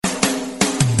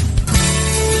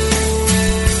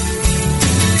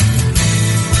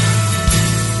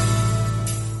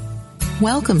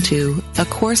Welcome to A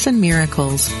Course in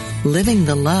Miracles, Living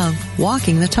the Love,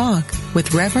 Walking the Talk,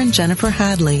 with Reverend Jennifer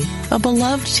Hadley, a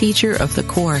beloved teacher of the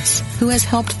Course who has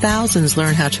helped thousands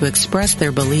learn how to express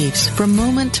their beliefs from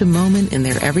moment to moment in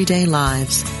their everyday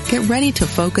lives. Get ready to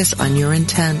focus on your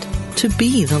intent to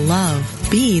be the love,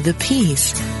 be the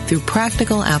peace, through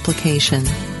practical application.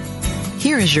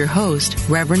 Here is your host,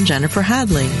 Reverend Jennifer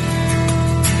Hadley.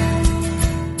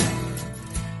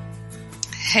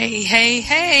 Hey, hey,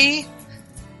 hey.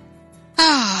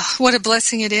 What a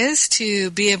blessing it is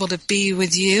to be able to be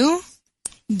with you,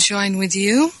 join with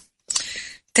you.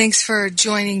 Thanks for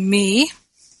joining me.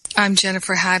 I'm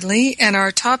Jennifer Hadley, and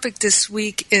our topic this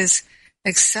week is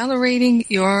accelerating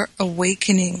your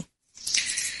awakening.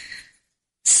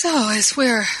 So, as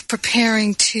we're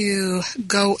preparing to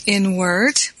go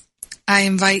inward, I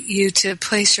invite you to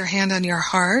place your hand on your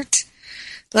heart.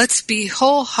 Let's be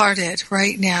wholehearted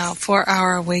right now for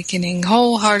our awakening,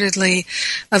 wholeheartedly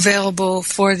available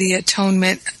for the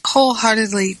atonement,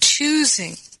 wholeheartedly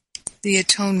choosing the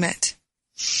atonement.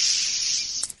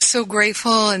 So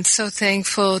grateful and so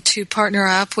thankful to partner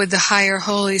up with the higher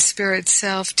Holy Spirit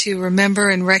self to remember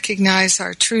and recognize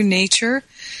our true nature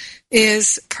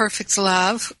is perfect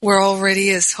love. We're already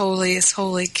as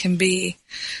holy can be.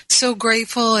 So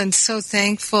grateful and so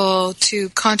thankful to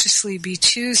consciously be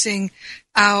choosing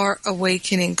our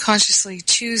awakening, consciously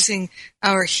choosing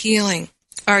our healing,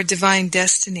 our divine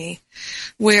destiny.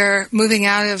 We're moving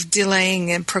out of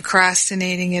delaying and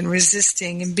procrastinating and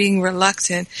resisting and being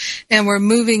reluctant, and we're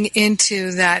moving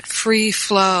into that free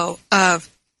flow of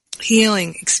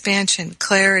healing, expansion,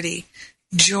 clarity,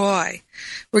 joy.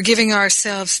 We're giving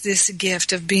ourselves this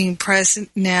gift of being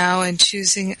present now and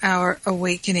choosing our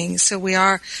awakening. So we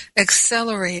are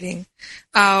accelerating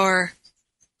our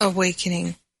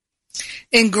awakening.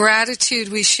 In gratitude,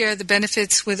 we share the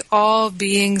benefits with all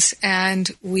beings,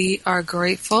 and we are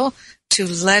grateful to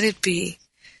let it be.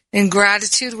 In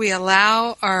gratitude, we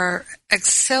allow our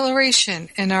acceleration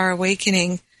and our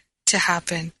awakening to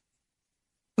happen.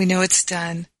 We know it's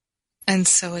done, and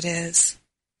so it is.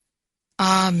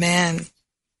 Amen.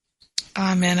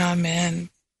 Amen, amen.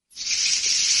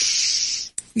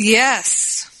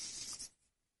 Yes.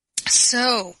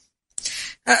 So,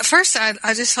 first, I'd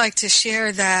just like to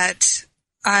share that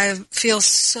I feel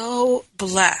so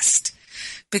blessed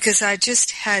because I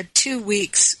just had 2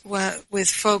 weeks with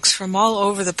folks from all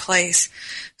over the place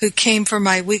who came for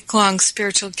my week-long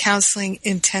spiritual counseling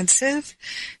intensive.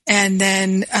 And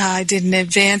then I did an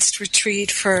advanced retreat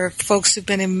for folks who've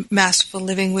been in Masterful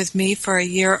Living with me for a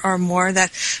year or more.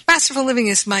 That Masterful Living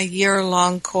is my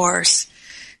year-long course.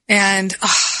 And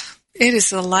it is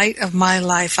the light of my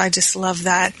life. I just love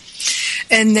that.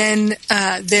 And then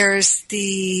there's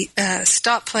the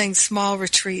Stop Playing Small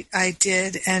retreat I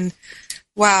did. And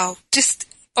wow, just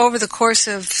over the course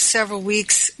of several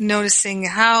weeks, noticing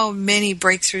how many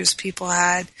breakthroughs people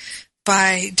had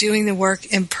by doing the work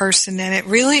in person. And it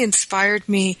really inspired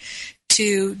me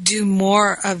to do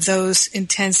more of those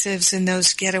intensives and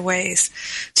those getaways.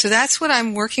 So that's what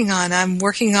I'm working on. I'm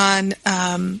working on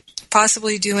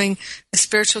possibly doing a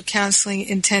spiritual counseling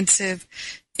intensive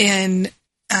in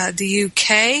the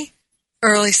UK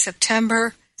early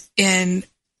September, in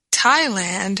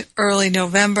Thailand early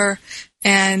November,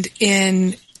 and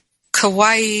in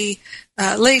Kauai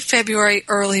late February,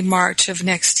 early March of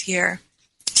next year.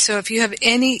 So if you have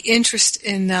any interest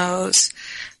in those,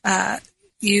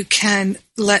 you can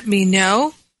let me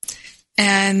know,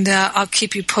 and I'll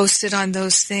keep you posted on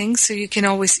those things. So you can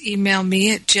always email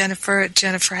me at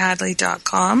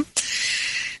jennifer@jenniferhadley.com.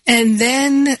 And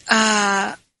then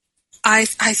I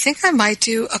think I might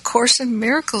do a Course in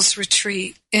Miracles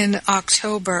retreat in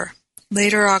October,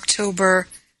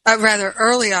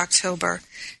 early October,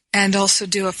 and also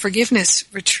do a forgiveness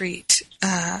retreat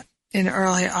in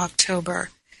early October.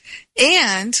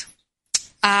 And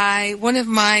one of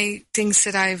my things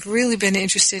that I've really been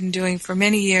interested in doing for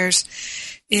many years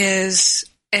is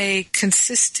a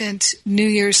consistent New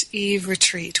Year's Eve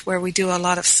retreat where we do a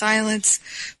lot of silence,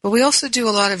 but we also do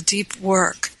a lot of deep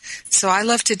work. So I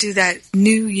love to do that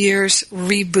New Year's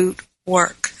reboot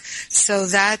work. So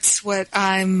that's what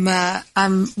I'm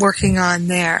working on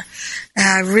there. And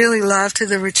I really loved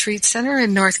the retreat center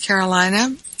in North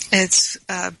Carolina. It's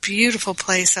a beautiful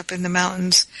place up in the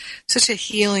mountains, such a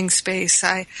healing space.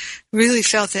 I really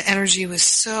felt the energy was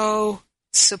so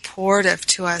supportive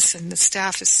to us, and the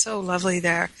staff is so lovely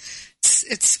there.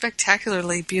 It's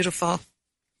spectacularly beautiful.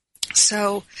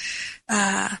 So,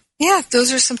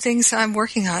 those are some things I'm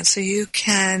working on. So you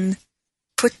can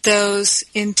put those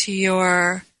into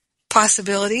your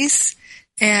possibilities,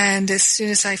 and as soon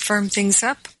as I firm things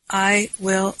up, I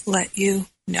will let you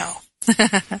know.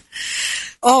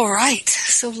 All right,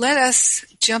 so let us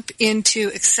jump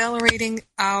into accelerating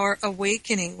our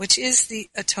awakening, which is the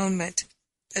atonement.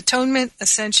 Atonement,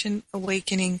 ascension,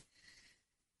 awakening,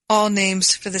 all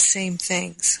names for the same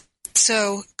things.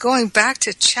 So going back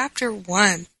to chapter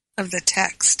 1 of the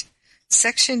text,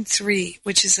 section 3,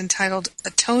 which is entitled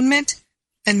Atonement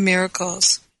and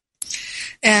Miracles.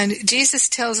 And Jesus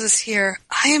tells us here,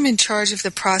 I am in charge of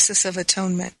the process of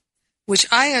atonement, which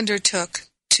I undertook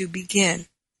to begin.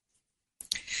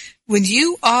 When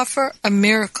you offer a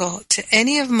miracle to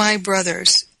any of my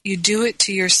brothers, you do it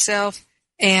to yourself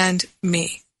and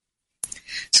me.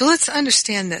 So let's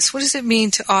understand this. What does it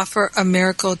mean to offer a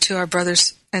miracle to our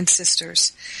brothers and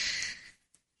sisters?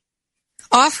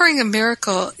 Offering a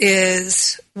miracle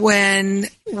is when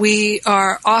we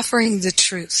are offering the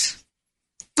truth,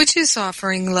 which is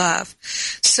offering love.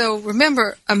 So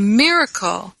remember, a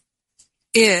miracle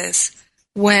is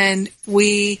when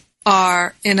we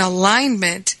are in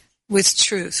alignment with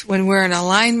truth, when we're in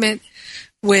alignment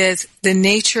with the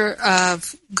nature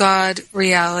of God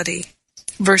reality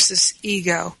versus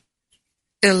ego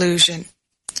illusion.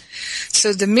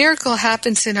 So the miracle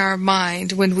happens in our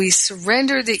mind when we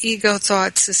surrender the ego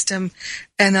thought system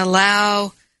and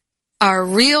allow our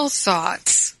real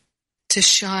thoughts to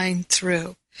shine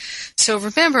through. So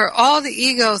remember, all the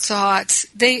ego thoughts,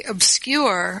 they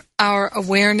obscure our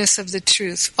awareness of the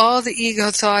truth. All the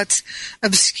ego thoughts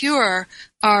obscure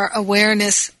our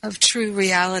awareness of true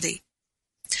reality.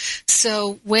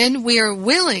 So when we are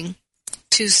willing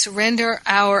to surrender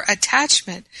our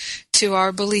attachment to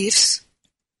our beliefs,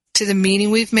 to the meaning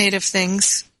we've made of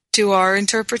things, to our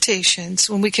interpretations,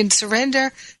 when we can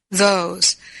surrender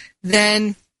those,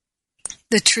 then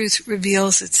the truth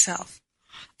reveals itself.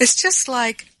 It's just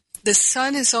like the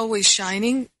sun is always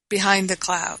shining behind the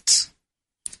clouds.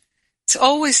 It's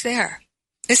always there.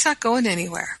 It's not going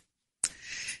anywhere.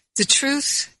 The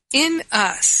truth in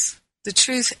us, the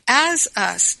truth as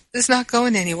us, is not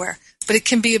going anywhere, but it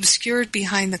can be obscured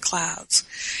behind the clouds.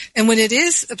 And when it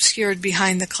is obscured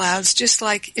behind the clouds, just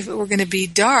like if it were going to be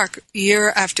dark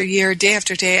year after year, day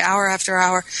after day, hour after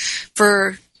hour,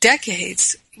 for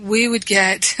decades, we would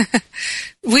get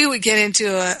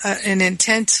into an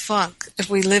intense funk if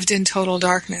we lived in total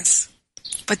darkness.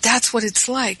 But that's what it's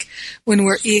like when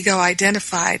we're ego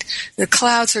identified. The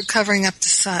clouds are covering up the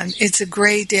sun. It's a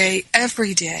gray day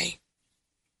every day.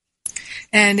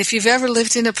 And if you've ever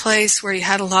lived in a place where you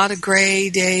had a lot of gray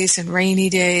days and rainy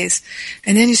days,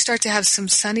 and then you start to have some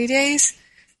sunny days,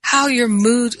 how your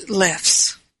mood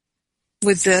lifts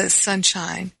with the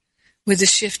sunshine, with the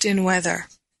shift in weather.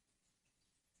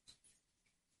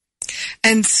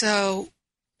 And so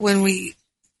when we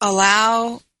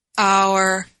allow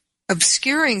our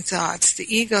obscuring thoughts, the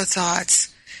ego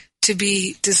thoughts, to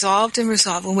be dissolved and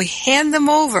resolved, when we hand them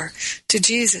over to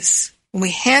Jesus, when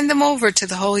we hand them over to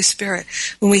the Holy Spirit,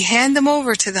 when we hand them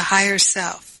over to the higher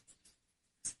self,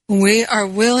 when we are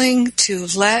willing to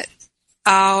let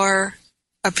our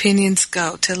opinions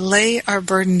go, to lay our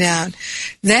burden down,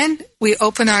 then we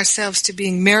open ourselves to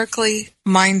being miracly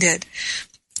minded.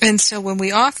 And so when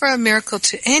we offer a miracle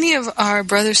to any of our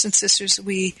brothers and sisters,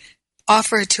 we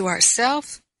offer it to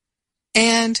ourselves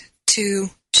and to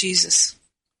Jesus.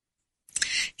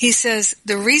 He says,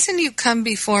 the reason you come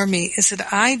before me is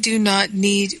that I do not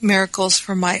need miracles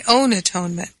for my own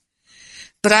atonement,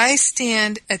 but I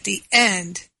stand at the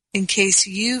end in case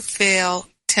you fail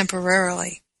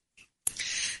temporarily.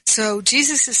 So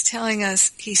Jesus is telling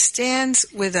us he stands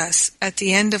with us at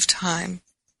the end of time.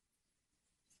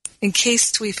 In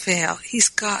case we fail, he's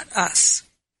got us.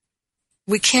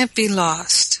 We can't be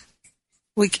lost.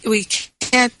 We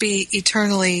can't be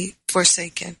eternally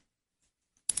forsaken.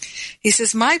 He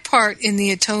says, my part in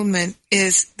the atonement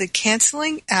is the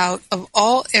canceling out of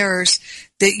all errors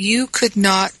that you could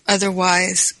not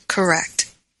otherwise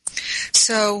correct.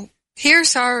 So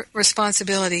here's our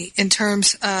responsibility in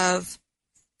terms of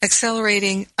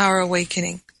accelerating our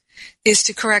awakening, is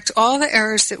to correct all the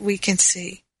errors that we can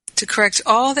see, to correct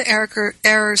all the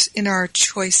errors in our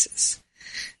choices.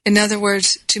 In other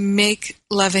words, to make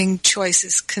loving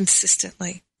choices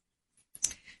consistently.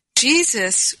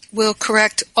 Jesus will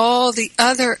correct all the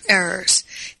other errors.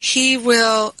 He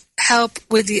will help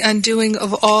with the undoing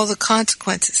of all the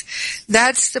consequences.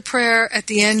 That's the prayer at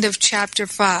the end of chapter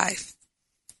 5,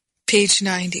 page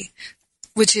 90,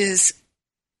 which is,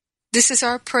 this is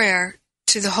our prayer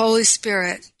to the Holy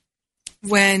Spirit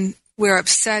when we're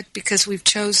upset because we've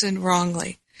chosen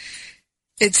wrongly.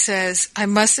 It says, I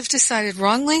must have decided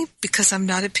wrongly because I'm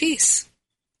not at peace.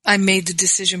 I made the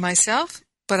decision myself,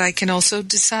 but I can also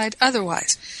decide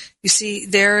otherwise. You see,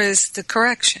 there is the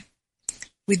correction.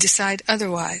 We decide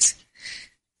otherwise.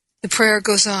 The prayer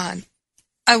goes on.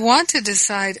 I want to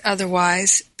decide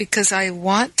otherwise because I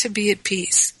want to be at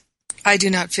peace. I do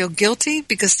not feel guilty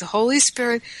because the Holy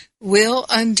Spirit will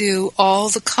undo all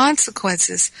the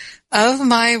consequences of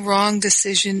my wrong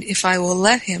decision if I will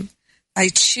let Him. I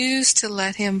choose to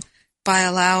let Him by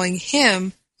allowing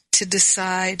Him to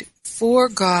decide for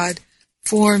God,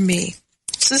 for me.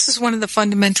 So this is one of the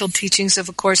fundamental teachings of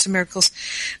A Course in Miracles,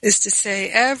 is to say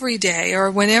every day or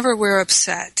whenever we're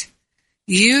upset,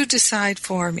 you decide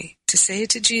for me. To say it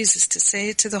to Jesus, to say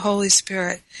it to the Holy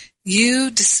Spirit. You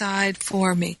decide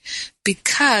for me,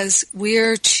 because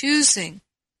we're choosing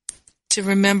to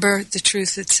remember the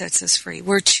truth that sets us free.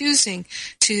 We're choosing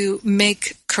to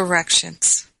make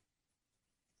corrections.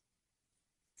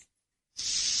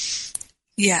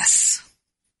 Yes.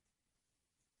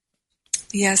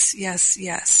 Yes, yes,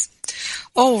 yes.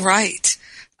 All right.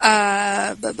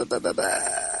 I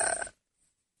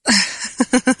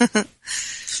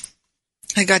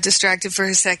got distracted for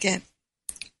a second.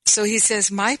 So he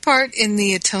says, my part in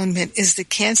the atonement is the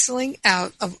canceling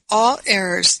out of all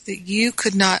errors that you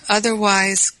could not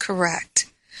otherwise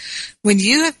correct. When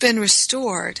you have been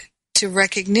restored to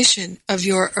recognition of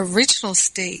your original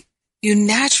state, you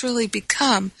naturally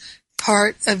become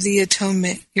part of the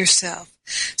atonement yourself.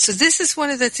 So this is one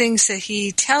of the things that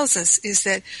he tells us, is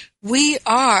that we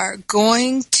are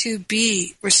going to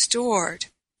be restored.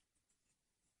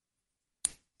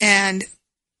 And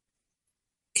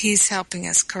He's helping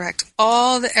us correct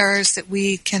all the errors that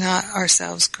we cannot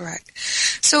ourselves correct.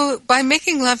 So by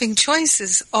making loving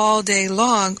choices all day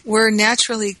long, we're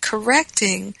naturally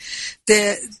correcting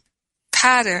the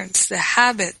patterns, the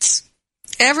habits,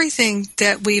 everything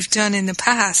that we've done in the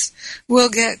past will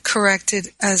get corrected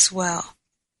as well.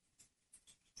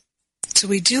 So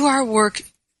we do our work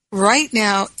right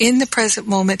now in the present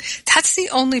moment. That's the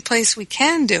only place we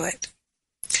can do it.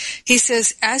 He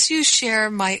says, as you share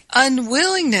my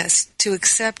unwillingness to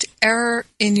accept error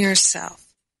in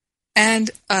yourself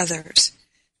and others,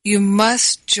 you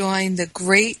must join the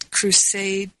great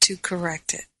crusade to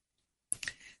correct it.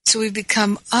 So we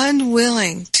become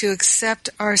unwilling to accept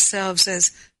ourselves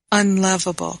as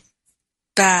unlovable,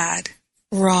 bad,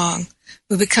 wrong.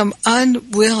 We become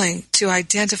unwilling to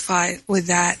identify with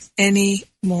that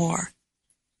anymore.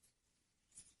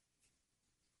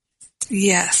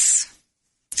 Yes.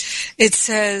 It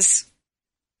says,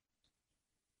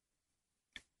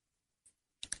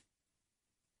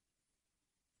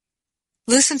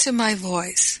 listen to my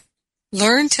voice,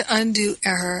 learn to undo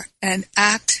error, and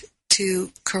act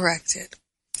to correct it.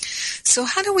 So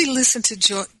how do we listen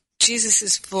to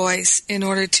Jesus' voice in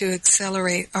order to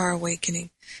accelerate our awakening?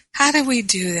 How do we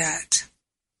do that?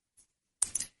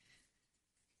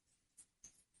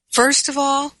 First of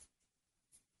all,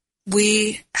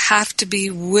 we have to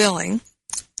be willing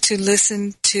to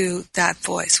listen to that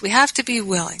voice. We have to be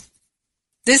willing.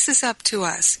 This is up to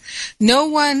us. No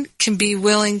one can be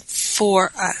willing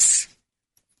for us.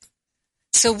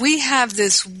 So we have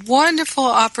this wonderful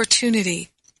opportunity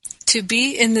to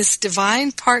be in this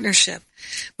divine partnership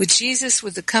with Jesus,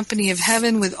 with the company of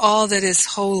heaven, with all that is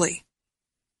holy.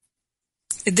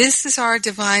 This is our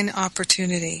divine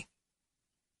opportunity.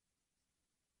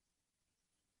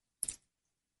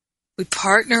 We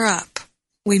partner up.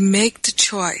 We make the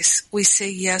choice. We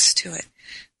say yes to it.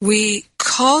 We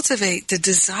cultivate the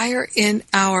desire in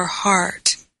our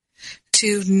heart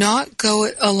to not go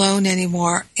it alone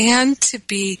anymore and to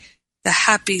be the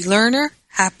happy learner,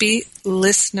 happy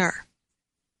listener.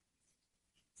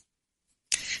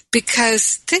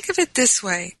 Because think of it this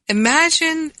way.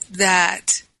 Imagine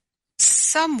that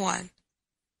someone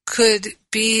could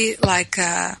be like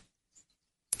a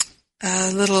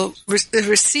little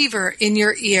receiver in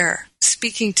your ear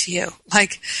speaking to you,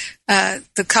 like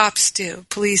the cops do,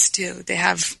 police do. They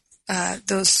have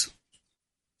those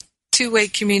two-way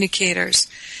communicators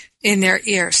in their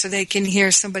ear so they can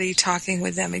hear somebody talking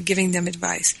with them and giving them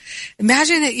advice.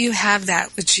 Imagine that you have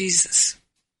that with Jesus.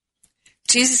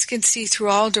 Jesus can see through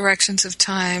all directions of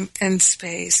time and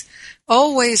space,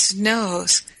 always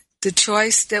knows the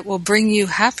choice that will bring you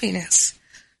happiness,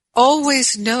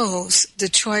 always knows the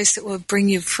choice that will bring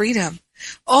you freedom,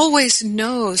 always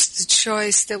knows the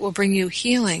choice that will bring you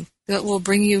healing, that will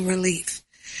bring you relief.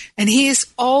 And He is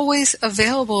always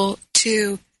available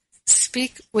to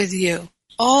speak with you,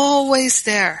 always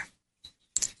there,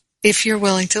 if you're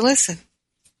willing to listen.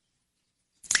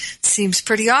 Seems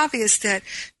pretty obvious that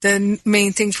the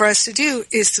main thing for us to do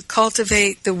is to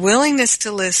cultivate the willingness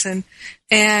to listen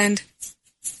and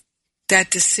that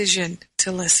decision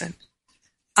to listen.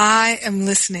 I am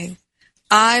listening.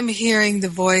 I'm hearing the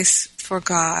voice for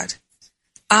God.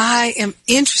 I am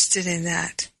interested in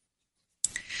that.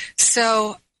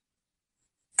 So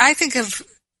I think of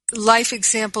life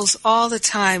examples all the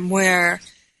time where,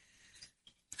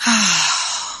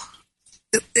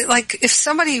 like if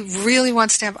somebody really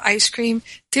wants to have ice cream,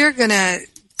 they're going to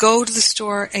go to the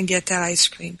store and get that ice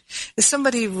cream. If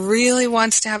somebody really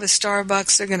wants to have a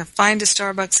Starbucks, they're going to find a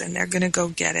Starbucks and they're going to go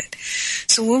get it.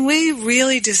 So when we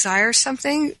really desire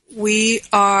something, we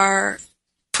are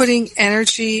putting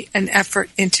energy and effort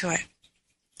into it.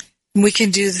 And we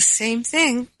can do the same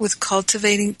thing with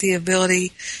cultivating the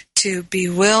ability to be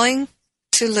willing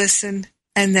to listen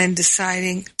and then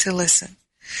deciding to listen.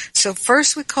 So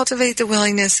first we cultivate the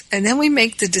willingness and then we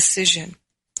make the decision.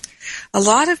 A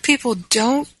lot of people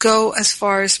don't go as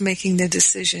far as making the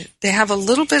decision. They have a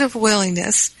little bit of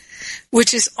willingness,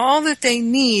 which is all that they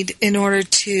need in order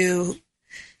to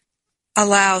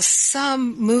allow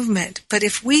some movement. But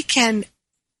if we can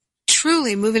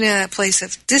truly move into that place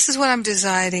of, this is what I'm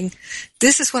desiring,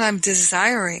 this is what I'm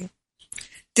desiring,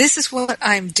 this is what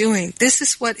I'm doing, this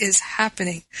is what is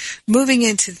happening, moving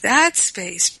into that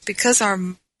space, because our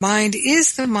mind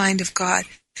is the mind of God,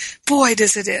 boy,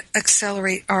 does it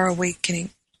accelerate our awakening.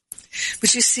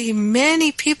 But you see,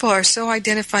 many people are so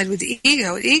identified with the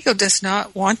ego. The ego does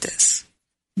not want this.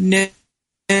 No.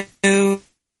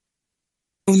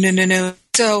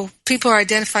 So people are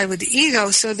identified with the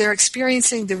ego, so they're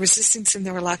experiencing the resistance and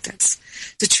the reluctance.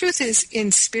 The truth is,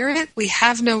 in spirit, we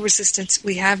have no resistance,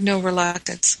 we have no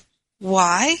reluctance.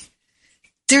 Why?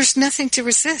 There's nothing to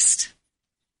resist.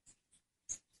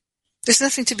 There's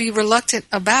nothing to be reluctant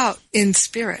about in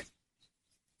spirit.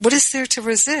 What is there to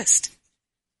resist?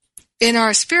 In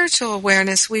our spiritual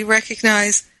awareness, we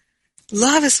recognize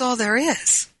love is all there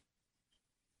is.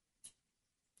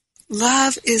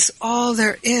 Love is all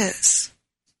there is.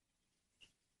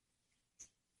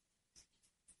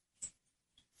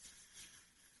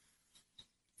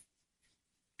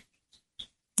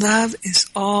 Love is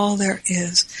all there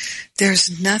is.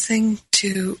 There's nothing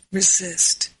to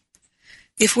resist.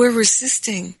 If we're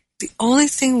resisting, the only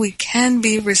thing we can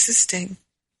be resisting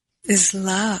is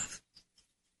love.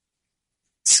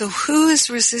 So who is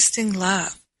resisting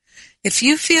love? If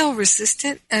you feel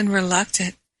resistant and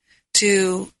reluctant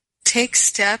to take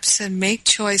steps and make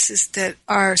choices that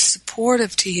are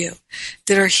supportive to you,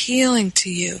 that are healing to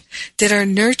you, that are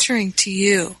nurturing to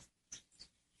you,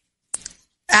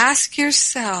 ask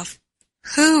yourself,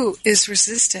 who is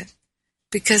resistant?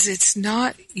 Because it's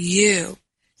not you.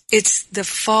 It's the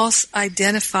falsely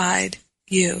identified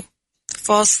you.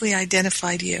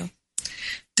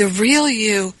 The real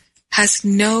you has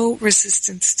no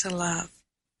resistance to love.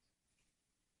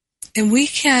 And we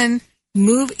can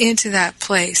move into that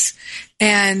place.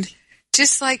 And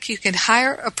just like you can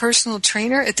hire a personal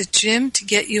trainer at the gym to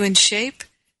get you in shape,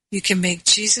 you can make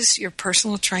Jesus your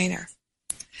personal trainer.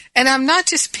 And I'm not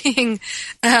just being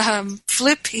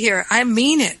flip here. I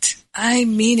mean it.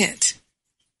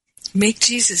 Make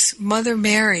Jesus, Mother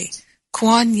Mary,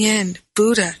 Kuan Yin,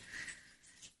 Buddha.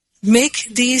 Make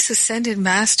these ascended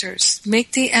masters,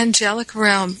 make the angelic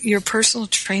realm your personal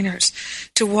trainers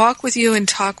to walk with you and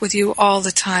talk with you all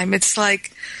the time. It's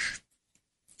like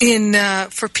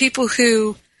for people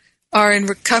who are in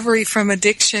recovery from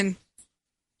addiction,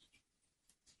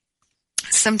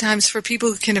 sometimes for people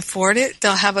who can afford it,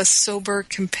 they'll have a sober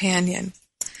companion,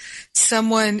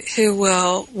 someone who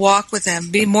will walk with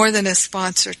them, be more than a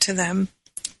sponsor to them,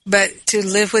 but to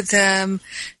live with them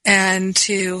and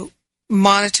to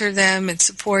monitor them and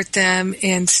support them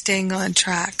in staying on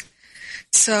track.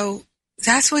 So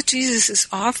that's what Jesus is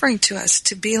offering to us,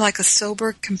 to be like a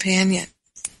sober companion,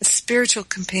 a spiritual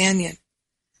companion,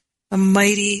 a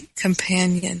mighty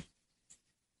companion.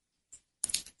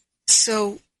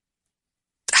 So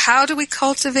how do we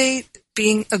cultivate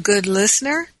being a good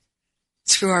listener?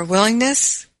 Through our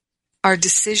willingness, our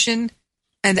decision,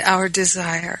 and our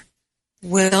desire.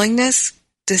 Willingness,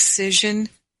 decision,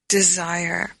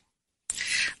 desire.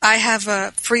 I have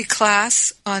a free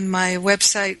class on my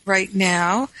website right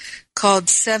now called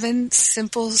 7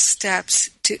 Simple Steps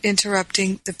to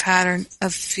Interrupting the Pattern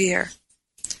of Fear.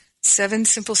 7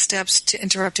 Simple Steps to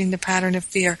Interrupting the Pattern of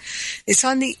Fear. It's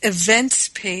on the events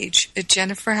page at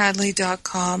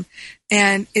jenniferhadley.com,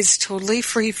 and it's totally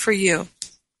free for you.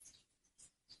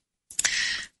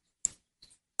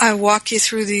 I walk you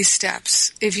through these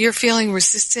steps. If you're feeling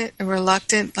resistant and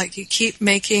reluctant, like you keep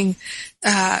making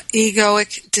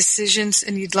egoic decisions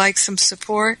and you'd like some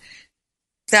support,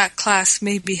 that class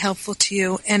may be helpful to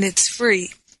you, and it's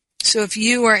free. So if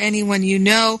you or anyone you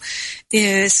know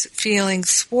is feeling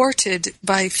thwarted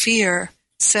by fear,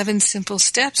 7 simple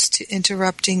steps to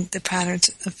interrupting the patterns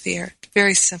of fear.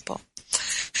 Very simple.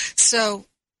 So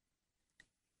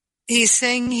he's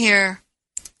saying here,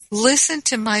 Listen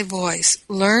to my voice,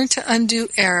 learn to undo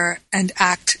error, and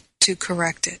act to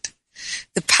correct it.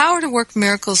 The power to work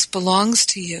miracles belongs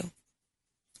to you.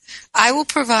 I will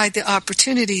provide the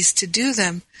opportunities to do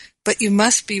them, but you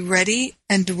must be ready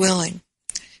and willing.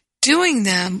 Doing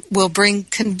them will bring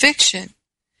conviction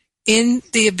in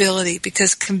the ability,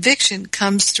 because conviction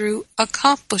comes through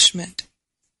accomplishment.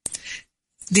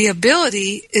 The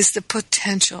ability is the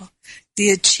potential. The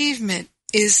achievement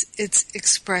is its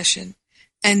expression.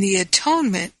 And the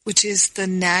atonement, which is the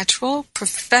natural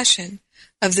profession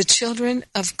of the children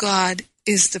of God,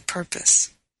 is the purpose.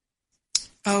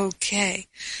 Okay,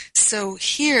 so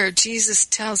here Jesus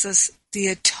tells us the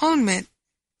atonement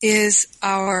is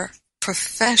our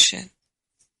profession.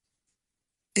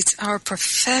 It's our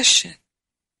profession.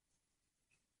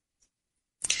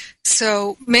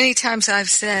 So many times I've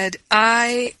said,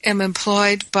 I am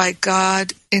employed by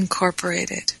God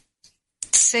Incorporated.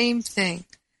 Same thing.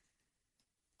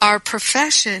 Our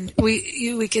profession,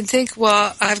 we can think,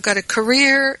 well, I've got a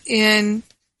career in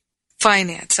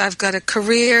finance. I've got a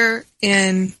career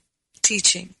in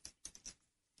teaching.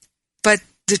 But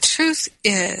the truth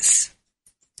is,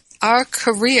 our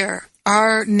career,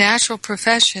 our natural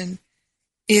profession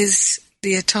is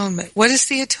the atonement. What is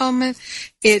the atonement?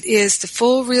 It is the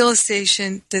full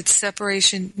realization that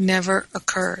separation never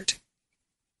occurred.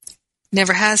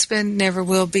 Never has been, never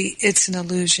will be. It's an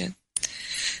illusion.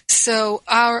 So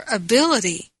our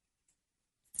ability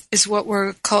is what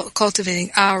we're cultivating,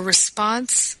 our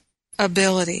response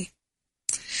ability.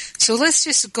 So let's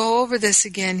just go over this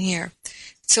again here.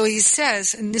 So he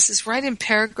says, and this is right in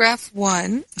paragraph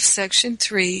 1 of section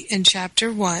 3 in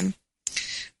chapter 1,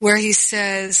 where he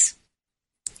says,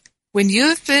 when you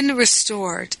have been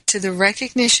restored to the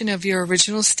recognition of your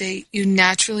original state, you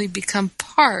naturally become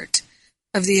part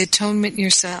of the atonement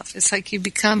yourself. It's like you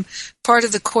become part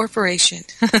of the corporation,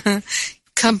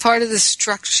 become part of the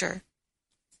structure,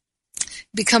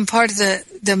 become part of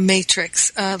the matrix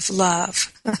of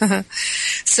love.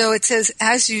 So it says,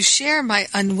 as you share my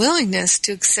unwillingness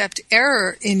to accept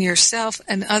error in yourself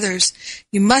and others,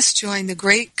 you must join the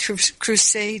great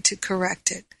crusade to correct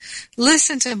it.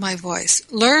 Listen to my voice,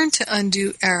 learn to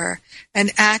undo error,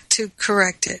 and act to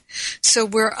correct it. So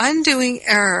we're undoing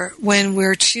error when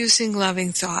we're choosing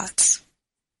loving thoughts,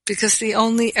 because the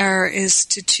only error is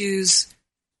to choose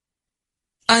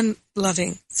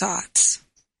unloving thoughts.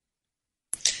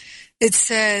 It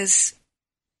says,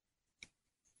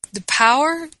 the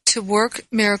power to work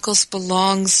miracles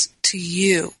belongs to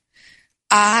you.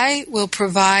 I will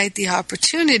provide the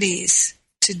opportunities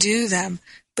to do them,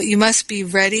 but you must be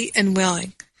ready and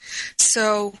willing.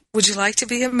 So, would you like to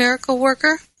be a miracle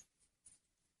worker?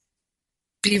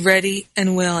 Be ready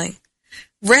and willing.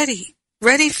 Ready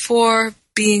for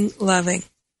being loving.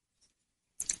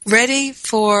 Ready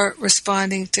for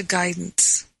responding to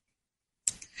guidance.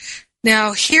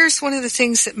 Now, here's one of the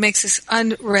things that makes us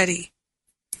unready.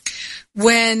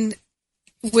 When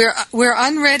we're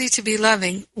unready to be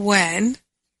loving, when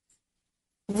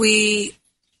we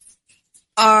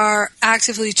are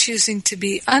actively choosing to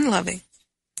be unloving.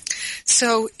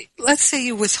 So let's say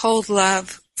you withhold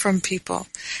love from people.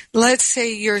 Let's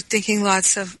say you're thinking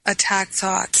lots of attack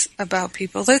thoughts about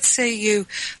people. Let's say you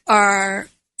are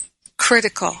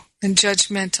critical and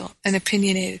judgmental and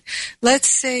opinionated. Let's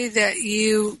say that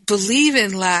you believe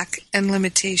in lack and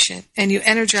limitation and you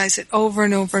energize it over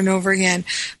and over and over again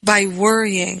by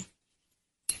worrying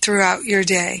throughout your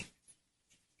day.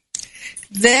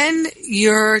 Then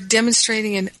you're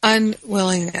demonstrating an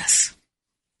unwillingness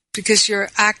because you're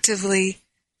actively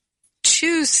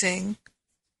choosing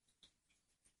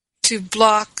to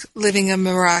block living a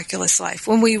miraculous life.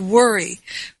 When we worry,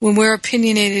 when we're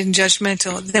opinionated and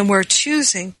judgmental, then we're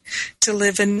choosing to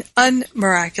live an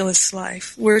unmiraculous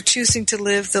life. We're choosing to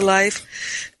live the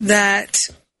life that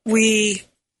we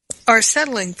are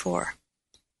settling for.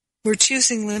 We're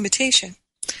choosing limitation.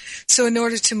 So in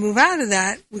order to move out of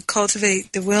that, we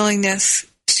cultivate the willingness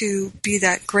to be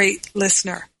that great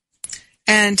listener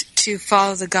and to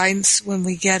follow the guidance when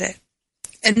we get it.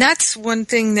 And that's one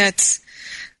thing that's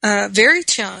very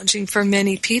challenging for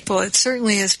many people. It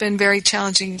certainly has been very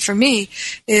challenging for me,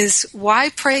 is why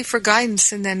pray for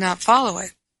guidance and then not follow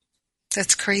it?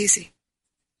 That's crazy.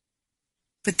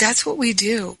 But that's what we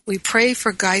do. We pray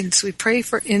for guidance. We pray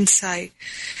for insight.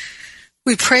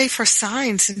 We pray for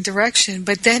signs and direction.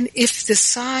 But then if the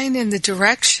sign and the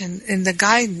direction and the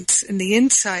guidance and the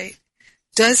insight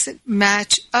doesn't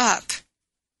match up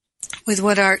with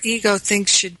what our ego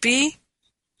thinks should be,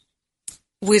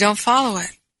 we don't follow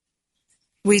it.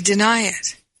 We deny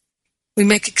it. We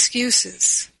make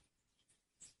excuses.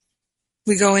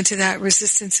 we go into that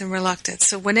resistance and reluctance.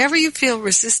 So whenever you feel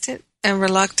resistant and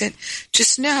reluctant,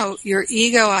 just know your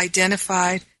ego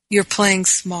identified you're playing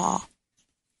small.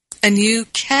 And you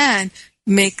can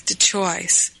make the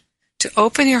choice to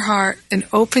open your heart and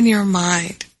open your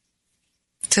mind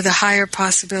to the higher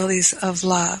possibilities of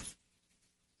love.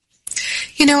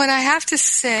 You know, and I have to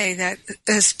say that,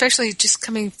 especially just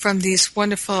coming from these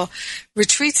wonderful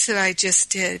retreats that I just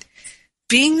did,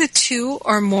 being the two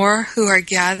or more who are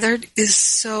gathered is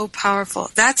so powerful.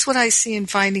 That's what I see in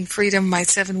Finding Freedom, my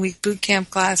 7-week boot camp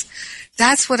class.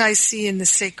 That's what I see in the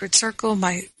Sacred Circle,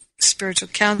 my spiritual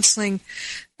counseling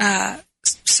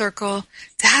circle.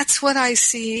 That's what I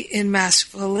see in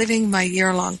Masterful Living, my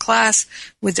year-long class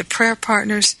with the prayer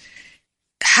partners.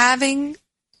 Having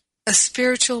a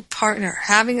spiritual partner,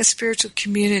 having a spiritual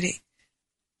community.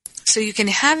 So you can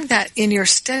have that in your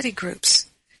study groups.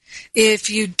 If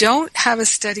you don't have a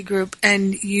study group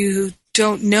and you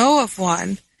don't know of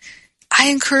one, I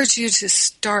encourage you to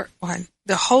start one.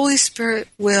 The Holy Spirit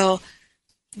will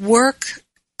work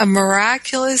a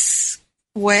miraculous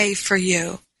way for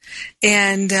you.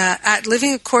 And at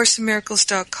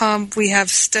livingacourseofmiracles.com, we have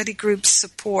study group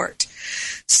support.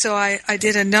 So I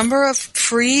did a number of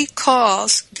free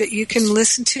calls that you can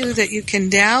listen to, that you can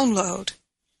download,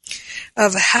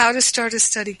 of how to start a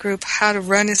study group, how to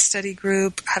run a study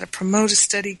group, how to promote a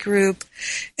study group.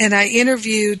 And I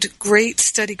interviewed great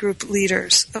study group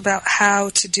leaders about how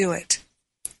to do it.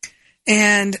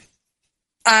 And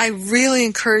I really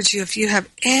encourage you, if you have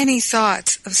any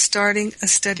thoughts of starting a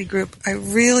study group, I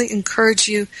really encourage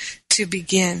you to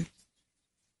begin.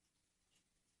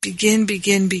 Begin,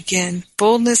 begin, begin.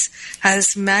 Boldness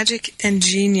has magic and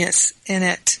genius in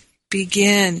it.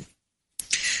 Begin.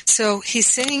 So he's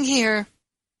saying here,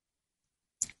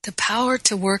 the power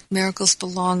to work miracles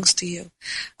belongs to you.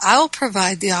 I'll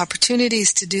provide the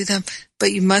opportunities to do them,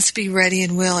 but you must be ready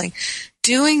and willing.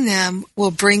 Doing them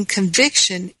will bring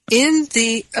conviction in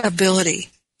the ability,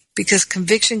 because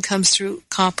conviction comes through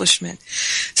accomplishment.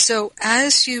 So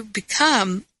as you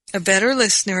become a better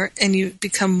listener and you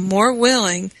become more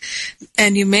willing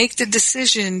and you make the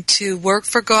decision to work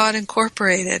for God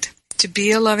Incorporated, to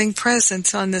be a loving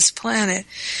presence on this planet,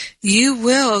 you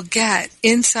will get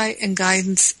insight and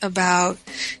guidance about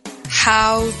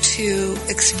how to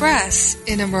express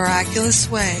in a miraculous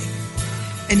way.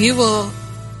 And you will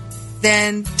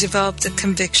then develop the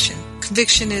conviction.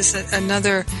 Conviction is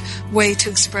another way to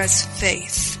express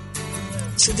faith.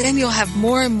 So then you'll have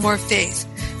more and more faith.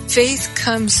 Faith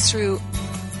comes through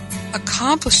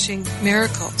accomplishing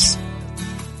miracles.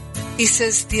 He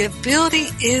says the ability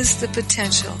is the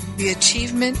potential. The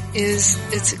achievement is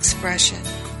its expression.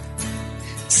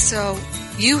 So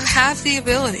you have the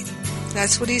ability.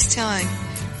 That's what he's telling.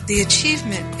 The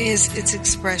achievement is its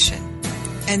expression.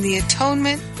 And the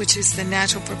atonement, which is the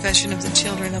natural profession of the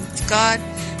children of God,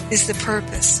 is the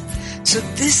purpose. So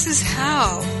this is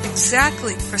how,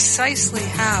 exactly, precisely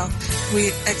how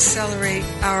we accelerate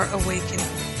our awakening.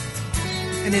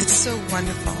 And it's so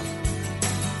wonderful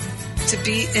to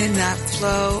be in that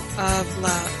flow of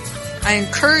love. I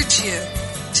encourage you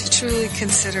to truly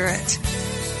consider it.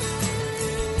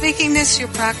 Making this your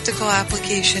practical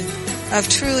application of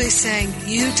truly saying,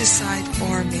 you decide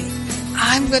for me.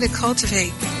 I'm going to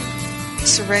cultivate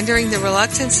surrendering the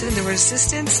reluctance and the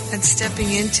resistance and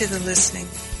stepping into the listening.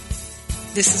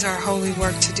 This is our holy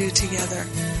work to do together.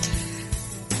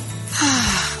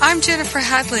 I'm Jennifer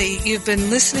Hadley. You've been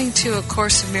listening to A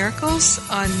Course in Miracles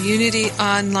on Unity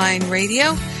Online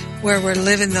Radio, where we're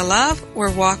living the love,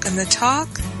 we're walking the talk,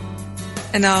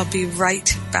 and I'll be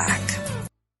right back.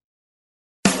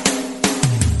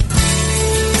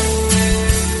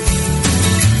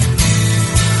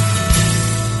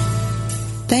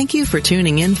 Thank you for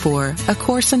tuning in for A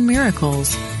Course in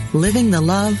Miracles, living the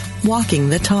love, walking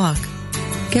the talk.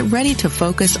 Get ready to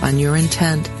focus on your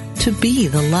intent to be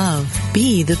the love,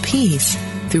 be the peace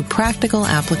through practical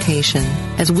application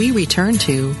as we return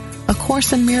to A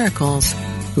Course in Miracles,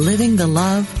 living the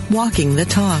love, walking the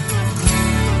talk.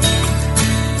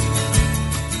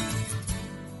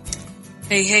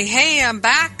 Hey, I'm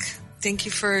back. Thank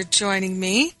you for joining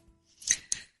me.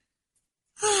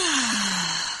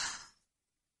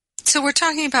 So we're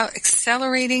talking about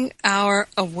accelerating our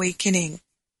awakening.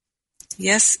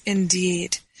 Yes,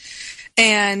 indeed.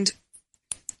 And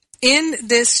in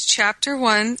this chapter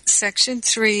 1, section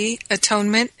 3,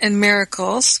 Atonement and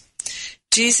Miracles,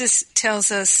 Jesus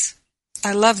tells us,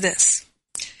 I love this,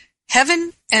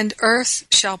 heaven and earth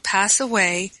shall pass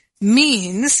away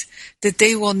means that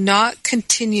they will not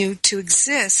continue to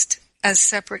exist as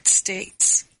separate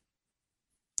states.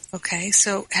 Okay,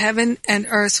 so heaven and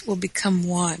earth will become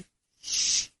one.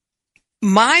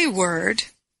 My word,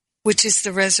 which is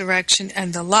the resurrection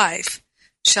and the life,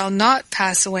 shall not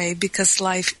pass away, because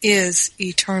life is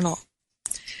eternal.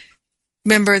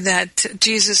 Remember that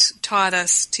Jesus taught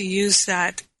us to use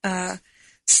that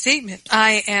statement.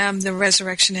 I am the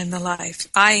resurrection and the life.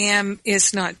 I am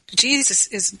is not. Jesus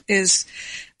is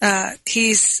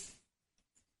he's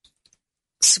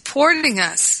supporting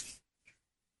us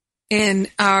in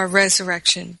our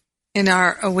resurrection, in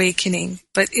our awakening.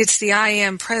 But it's the I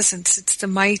am presence. It's the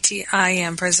mighty I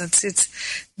am presence. It's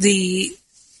the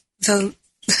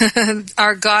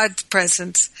our God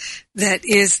presence that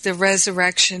is the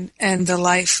resurrection and the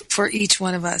life for each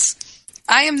one of us.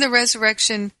 I am the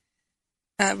resurrection,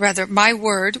 my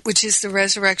word, which is the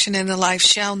resurrection and the life,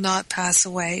 shall not pass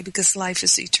away, because life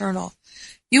is eternal.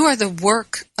 You are the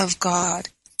work of God,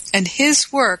 and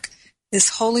His work is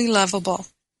wholly lovable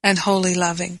and wholly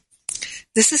loving.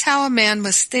 This is how a man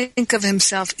must think of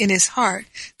himself in his heart,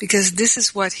 because this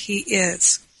is what he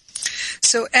is.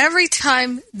 So every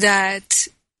time that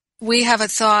we have a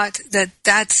thought that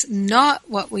that's not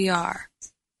what we are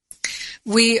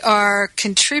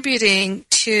contributing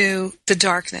to the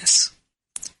darkness.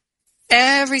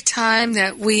 Every time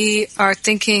that we are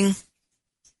thinking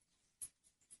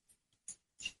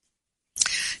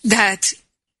that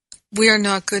we are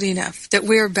not good enough, that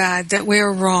we are bad, that we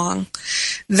are wrong,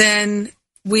 then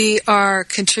we are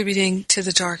contributing to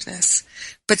the darkness.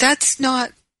 But that's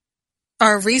not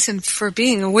our reason for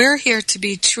being. We're here to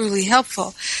be truly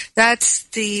helpful. That's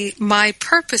the My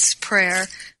Purpose prayer,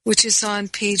 which is on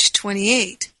page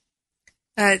 28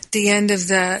 at the end of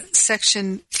the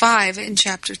section 5 in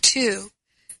chapter 2.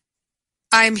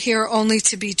 I am here only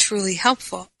to be truly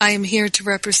helpful. I am here to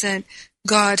represent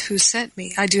God who sent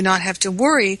me. I do not have to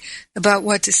worry about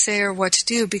what to say or what to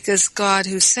do, because God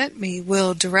who sent me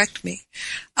will direct me.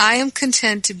 I am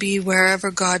content to be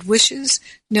wherever God wishes,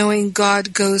 knowing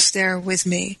God goes there with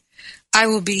me. I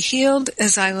will be healed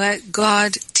as I let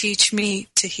God teach me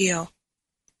to heal.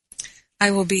 I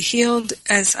will be healed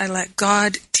as I let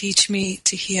God teach me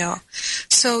to heal.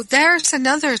 So there's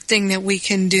another thing that we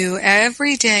can do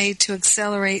every day to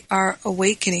accelerate our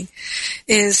awakening,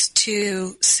 is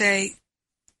to say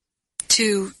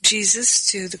to Jesus,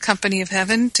 to the company of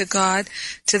heaven, to God,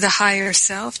 to the higher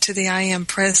self, to the I am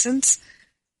presence,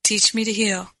 teach me to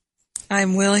heal. I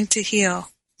am willing to heal.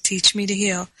 Teach me to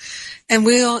heal. And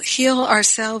we'll heal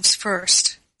ourselves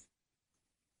first.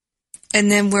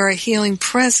 And then we're a healing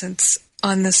presence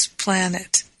on this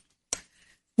planet.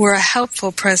 We're a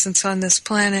helpful presence on this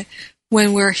planet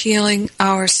when we're healing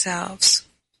ourselves.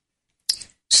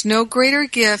 There's no greater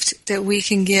gift that we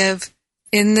can give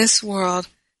in this world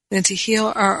than to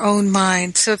heal our own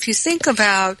mind. So if you think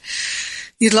about,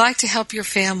 you'd like to help your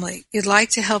family, you'd like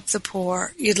to help the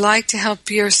poor, you'd like to help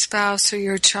your spouse or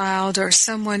your child or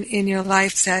someone in your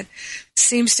life that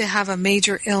seems to have a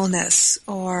major illness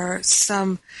or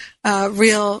some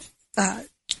real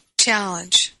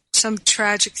challenge, some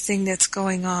tragic thing that's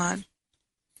going on.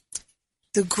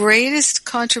 The greatest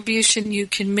contribution you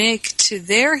can make to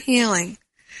their healing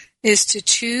is to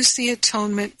choose the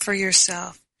atonement for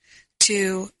yourself,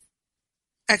 to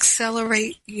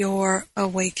accelerate your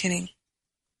awakening.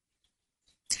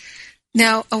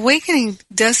 Now, awakening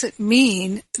doesn't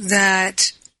mean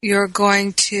that you're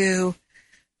going to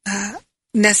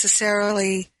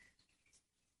necessarily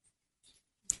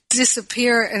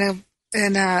disappear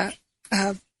on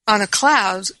a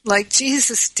cloud like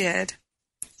Jesus did.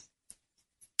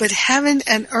 But heaven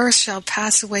and earth shall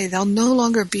pass away. They'll no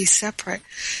longer be separate.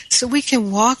 So we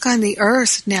can walk on the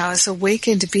earth now as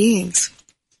awakened beings,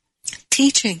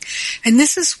 teaching. And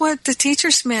this is what the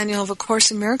Teacher's Manual of A Course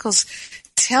in Miracles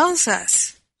tells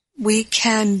us we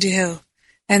can do.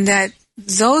 And that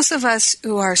those of us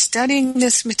who are studying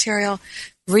this material,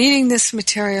 reading this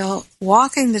material,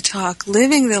 walking the talk,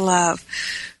 living the love,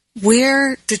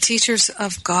 we're the teachers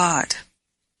of God.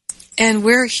 And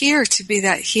we're here to be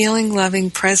that healing,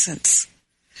 loving presence.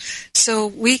 So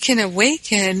we can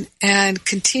awaken and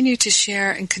continue to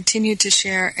share and continue to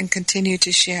share and continue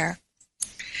to share.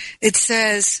 It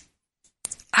says,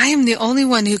 I am the only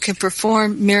one who can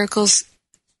perform miracles.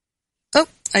 Oh,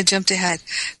 I jumped ahead.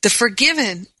 The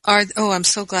forgiven are, I'm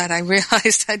so glad I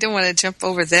realized I don't want to jump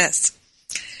over this.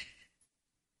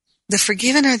 The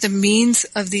forgiven are the means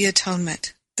of the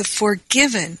atonement. The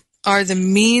forgiven are the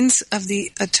means of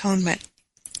the atonement.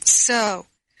 So,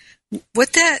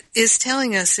 what that is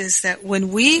telling us is that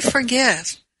when we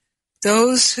forgive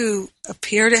those who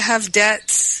appear to have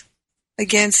debts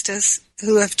against us,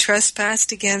 who have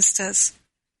trespassed against us,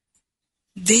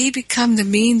 they become the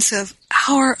means of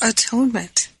our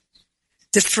atonement.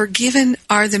 The forgiven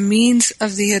are the means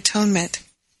of the atonement.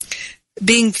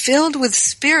 Being filled with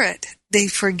Spirit, they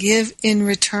forgive in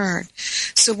return.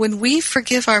 So when we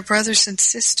forgive our brothers and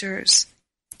sisters,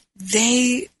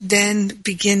 they then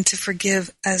begin to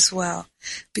forgive as well,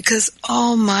 because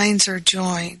all minds are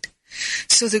joined.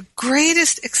 So the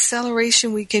greatest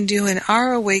acceleration we can do in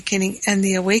our awakening and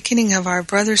the awakening of our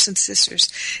brothers and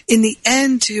sisters, in the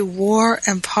end to war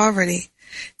and poverty,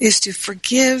 is to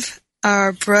forgive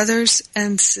our brothers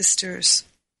and sisters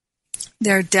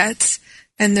their debts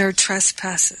and their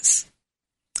trespasses.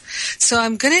 So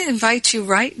I'm going to invite you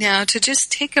right now to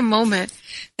just take a moment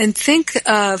and think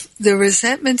of the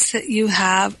resentments that you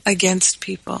have against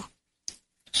people.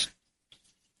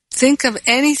 Think of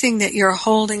anything that you're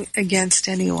holding against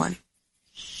anyone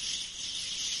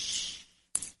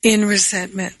in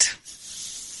resentment.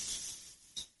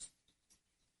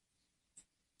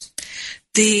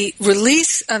 The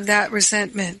release of that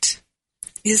resentment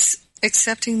is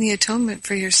accepting the atonement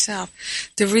for yourself.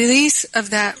 The release of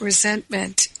that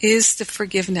resentment is the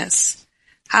forgiveness.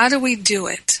 How do we do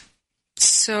it?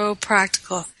 So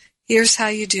practical. Here's how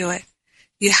you do it.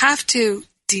 You have to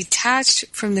detach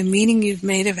from the meaning you've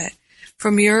made of it,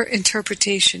 from your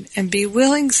interpretation, and be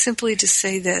willing simply to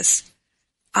say this: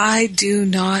 I do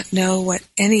not know what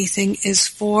anything is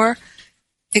for,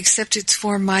 except it's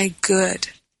for my good.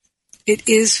 It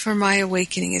is for my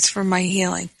awakening. It's for my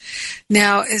healing.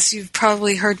 Now, as you've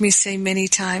probably heard me say many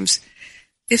times,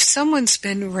 if someone's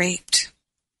been raped,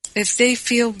 if they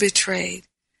feel betrayed,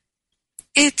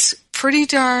 it's pretty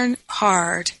darn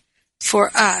hard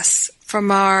for us, from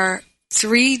our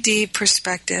 3D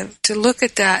perspective, to look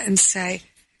at that and say,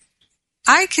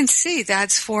 I can see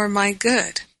that's for my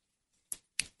good.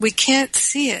 We can't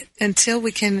see it until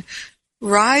we can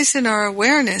rise in our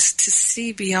awareness to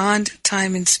see beyond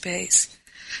time and space.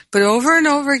 But over and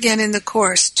over again in the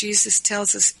Course, Jesus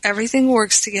tells us everything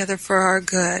works together for our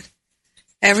good.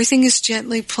 Everything is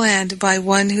gently planned by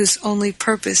one whose only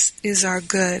purpose is our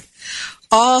good.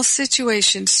 All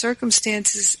situations,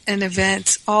 circumstances, and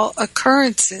events, all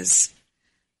occurrences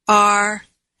are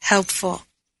helpful.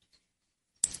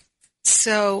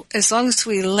 So as long as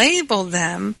we label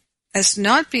them as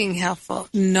not being helpful,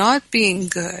 not being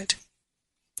good,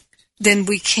 then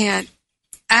we can't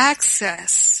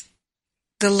access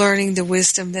the learning, the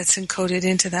wisdom that's encoded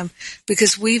into them,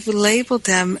 because we've labeled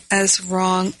them as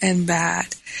wrong and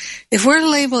bad. If we're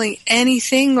labeling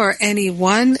anything or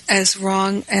anyone as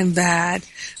wrong and bad,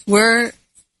 we're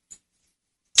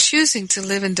choosing to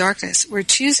live in darkness. We're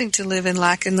choosing to live in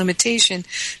lack and limitation.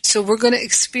 So we're going to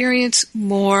experience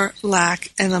more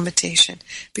lack and limitation,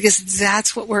 because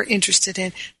that's what we're interested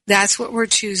in. That's what we're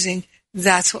choosing.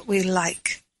 That's what we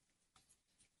like.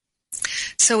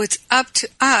 So it's up to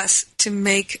us to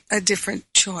make a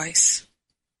different choice.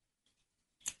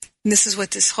 And this is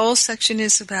what this whole section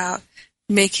is about,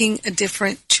 making a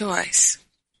different choice.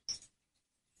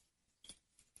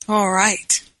 All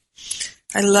right.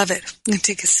 I love it. I'm going to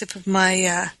take a sip of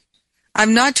my...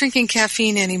 I'm not drinking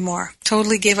caffeine anymore.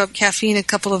 Totally gave up caffeine a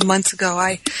couple of months ago.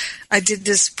 I did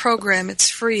this program. It's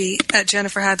free at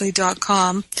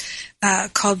jenniferhadley.com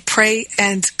called Pray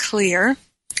and Clear.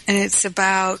 And it's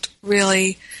about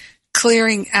really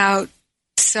clearing out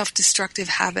self-destructive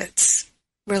habits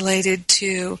related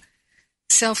to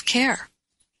self-care,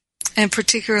 and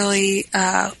particularly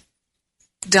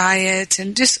diet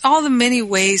and just all the many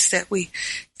ways that we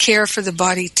care for the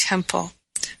body temple.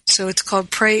 So it's called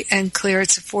Pray and Clear.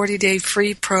 It's a 40-day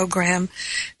free program.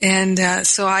 And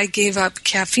so I gave up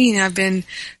caffeine. I've been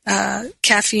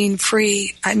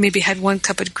caffeine-free. I maybe had 1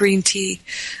 cup of green tea.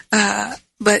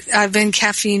 But I've been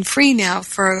caffeine-free now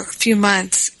for a few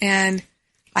months, and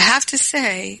I have to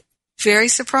say, very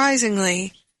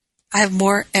surprisingly, I have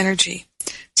more energy.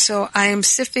 So I am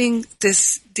sipping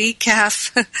this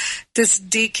decaf,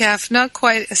 not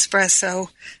quite espresso,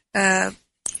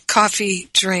 coffee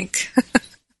drink.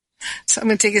 So I'm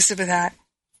going to take a sip of that.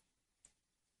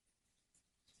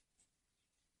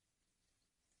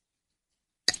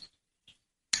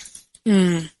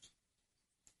 And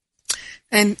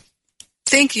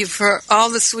thank you for all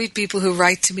the sweet people who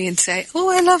write to me and say, oh,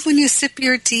 I love when you sip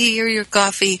your tea or your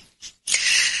coffee.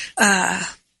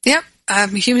 Yep,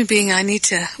 I'm a human being. I need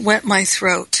to wet my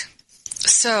throat.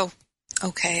 So,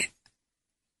 okay,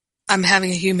 I'm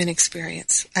having a human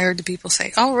experience. I heard the people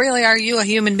say, oh, really, are you a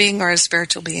human being or a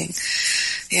spiritual being?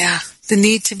 Yeah, the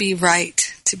need to be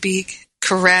right, to be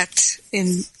correct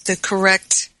in the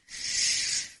correct...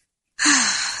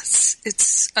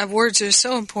 words are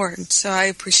so important, so I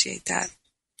appreciate that.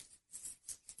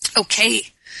 Okay,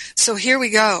 so here we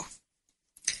go.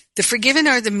 The forgiven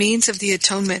are the means of the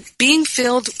atonement. Being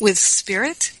filled with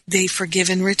Spirit, they forgive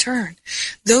in return.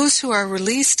 Those who are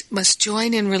released must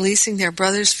join in releasing their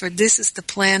brothers, for this is the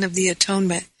plan of the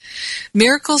atonement.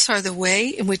 Miracles are the way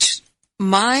in which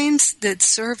minds that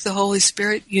serve the Holy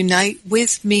Spirit unite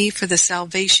with me for the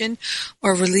salvation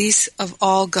or release of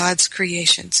all God's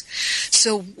creations.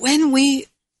 So when we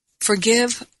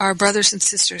forgive our brothers and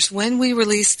sisters, when we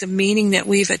release the meaning that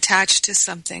we've attached to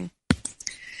something,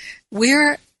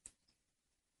 we're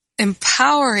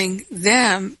empowering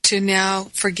them to now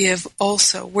forgive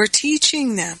also. We're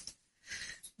teaching them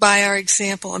by our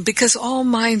example. And because all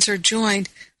minds are joined,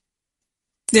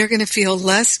 they're going to feel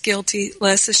less guilty,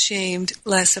 less ashamed,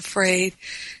 less afraid,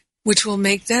 which will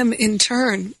make them in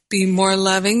turn be more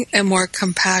loving and more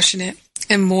compassionate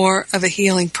and more of a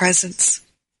healing presence.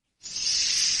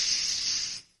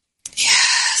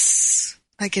 Yes,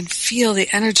 I can feel the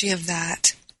energy of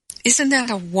that. Isn't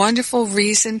that a wonderful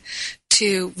reason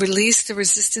to release the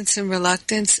resistance and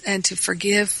reluctance and to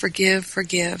forgive, forgive,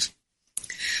 forgive?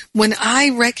 When I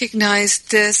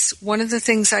recognized this, one of the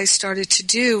things I started to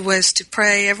do was to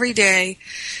pray every day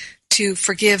to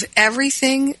forgive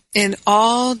everything in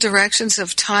all directions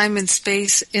of time and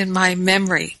space in my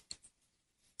memory,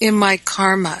 in my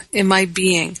karma, in my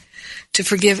being, to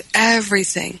forgive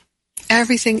everything,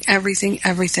 everything, everything,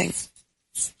 everything.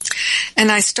 And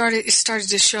it started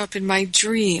to show up in my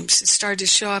dreams. It started to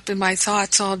show up in my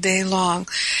thoughts all day long.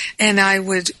 And I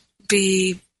would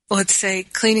be, let's say,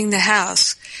 cleaning the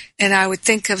house, and I would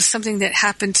think of something that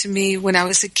happened to me when I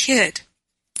was a kid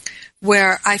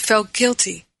where I felt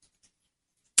guilty.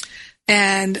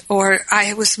 Or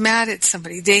I was mad at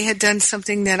somebody. They had done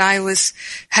something that I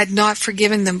had not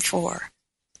forgiven them for.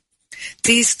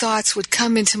 These thoughts would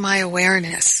come into my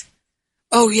awareness.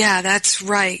 Oh yeah, that's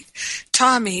right.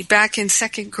 Tommy, back in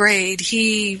second grade,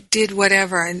 he did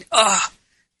whatever, and I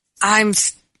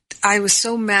was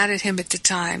so mad at him at the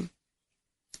time.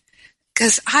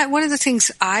 Because one of the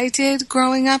things I did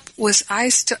growing up was I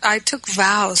took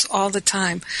vows all the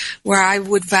time, where I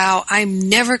would vow, I'm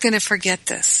never going to forget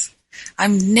this.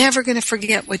 I'm never going to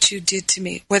forget what you did to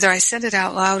me. Whether I said it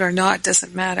out loud or not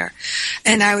doesn't matter.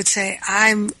 And I would say,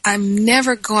 I'm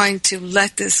never going to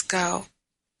let this go.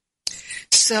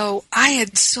 So I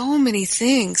had so many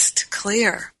things to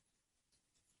clear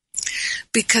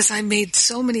because I made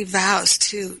so many vows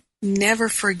to never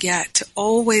forget, to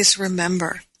always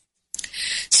remember.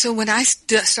 So when I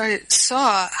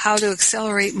saw how to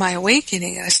accelerate my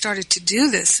awakening, I started to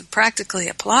do this and practically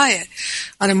apply it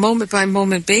on a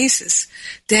moment-by-moment basis.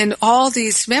 Then all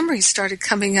these memories started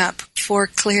coming up for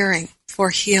clearing, for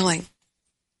healing,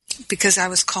 because I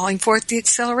was calling forth the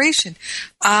acceleration.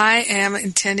 I am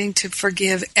intending to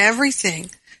forgive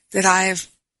everything that I have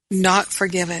not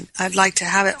forgiven. I'd like to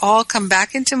have it all come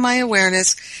back into my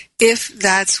awareness if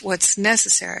that's what's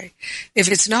necessary. If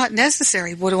it's not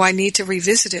necessary, what do I need to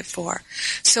revisit it for?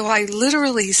 So I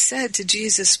literally said to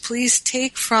Jesus, please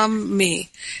take from me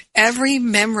every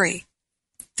memory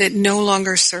that no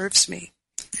longer serves me.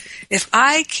 If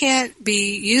I can't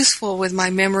be useful with my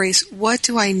memories, what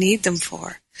do I need them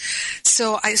for?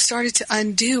 So I started to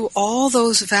undo all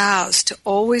those vows to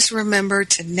always remember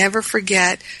to never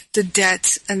forget the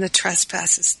debts and the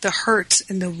trespasses, the hurts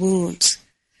and the wounds.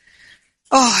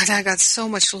 Oh, and I got so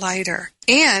much lighter.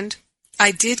 And I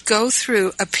did go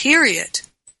through a period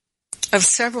of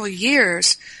several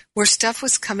years where stuff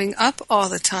was coming up all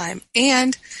the time.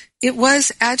 And it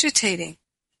was agitating,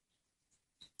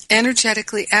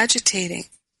 energetically agitating.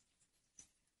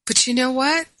 But you know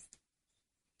what?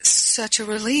 Such a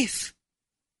relief.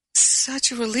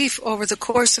 Such a relief. Over the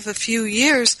course of a few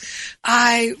years,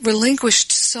 I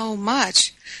relinquished so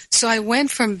much. So I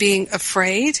went from being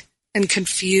afraid and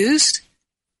confused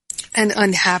and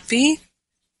unhappy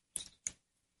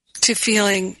to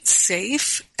feeling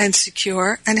safe and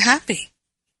secure and happy.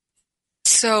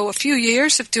 So a few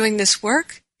years of doing this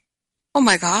work, oh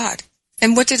my God.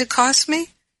 And what did it cost me?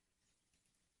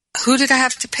 Who did I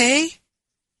have to pay?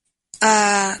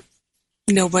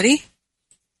 Nobody.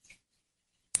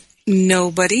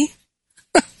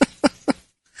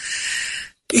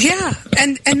 Yeah,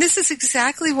 and this is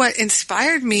exactly what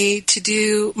inspired me to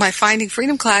do my Finding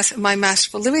Freedom class and my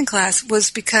Masterful Living class, was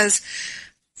because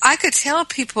I could tell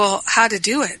people how to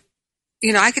do it.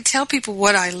 You know, I could tell people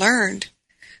what I learned,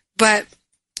 but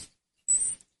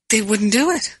they wouldn't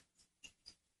do it.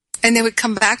 And they would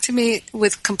come back to me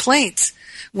with complaints.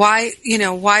 Why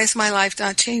is my life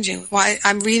not changing? Why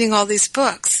I'm reading all these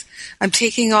books. I'm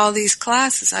taking all these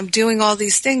classes. I'm doing all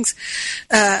these things,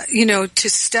 to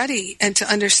study and to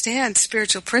understand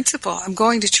spiritual principle. I'm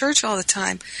going to church all the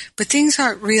time, but things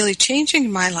aren't really changing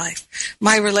in my life.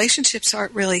 My relationships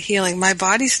aren't really healing. My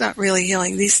body's not really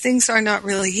healing. These things are not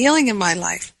really healing in my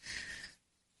life.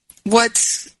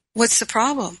 What's the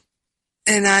problem?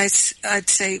 And I'd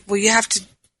say, well, you have to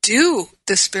do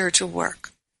the spiritual work.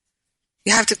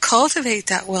 You have to cultivate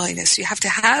that willingness. You have to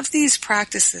have these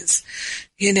practices.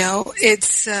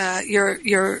 It's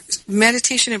your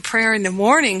meditation and prayer in the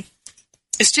morning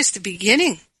is just the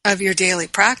beginning of your daily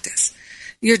practice.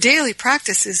 Your daily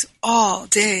practice is all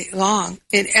day long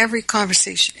in every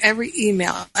conversation, every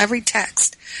email, every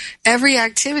text, every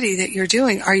activity that you're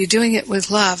doing. Are you doing it with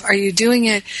love? Are you doing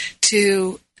it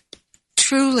to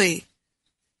truly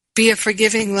be a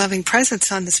forgiving, loving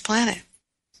presence on this planet?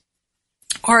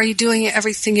 Or are you doing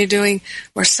everything you're doing,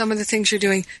 or some of the things you're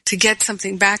doing, to get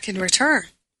something back in return?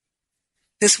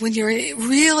 Because when you're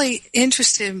really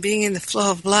interested in being in the flow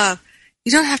of love,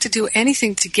 you don't have to do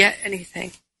anything to get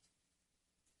anything.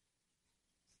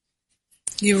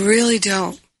 You really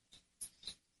don't.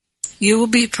 You will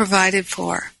be provided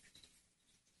for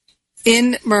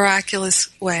in miraculous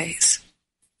ways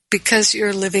because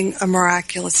you're living a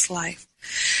miraculous life.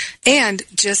 And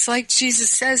just like Jesus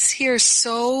says here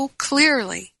so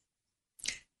clearly,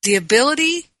 the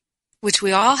ability, which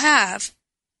we all have,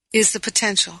 is the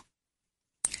potential.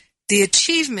 The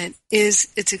achievement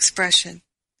is its expression.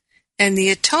 And the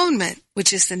atonement,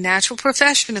 which is the natural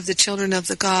profession of the children of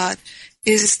the God,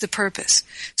 is the purpose.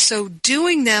 So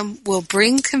doing them will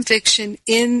bring conviction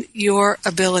in your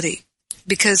ability,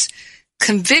 because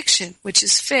conviction, which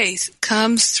is faith,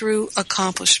 comes through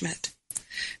accomplishment.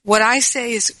 What I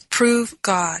say is prove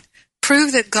God.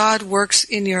 Prove that God works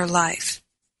in your life.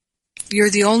 You're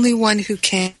the only one who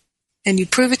can. And you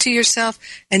prove it to yourself,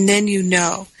 and then you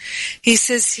know. He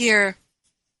says here,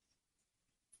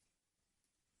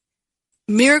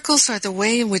 miracles are the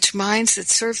way in which minds that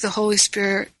serve the Holy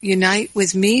Spirit unite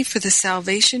with me for the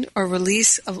salvation or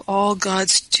release of all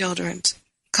God's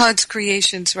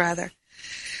creations.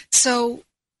 So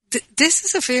this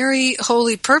is a very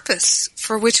holy purpose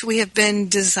for which we have been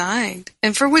designed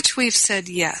and for which we've said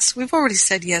yes. We've already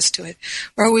said yes to it,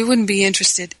 or we wouldn't be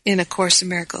interested in A Course in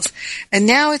Miracles. And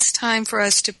now it's time for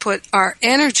us to put our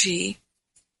energy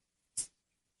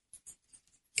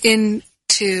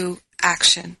into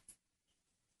action.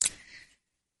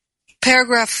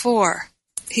 Paragraph 4,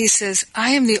 he says,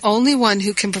 I am the only one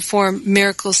who can perform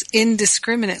miracles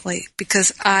indiscriminately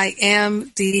because I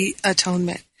am the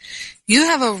atonement. You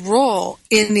have a role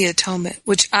in the atonement,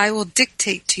 which I will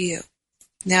dictate to you.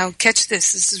 Now, catch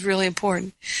this. This is really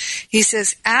important. He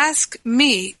says, ask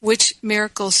me which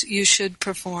miracles you should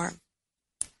perform.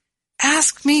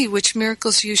 Ask me which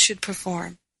miracles you should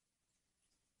perform.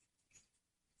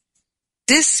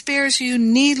 This spares you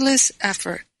needless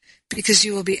effort because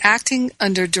you will be acting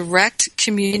under direct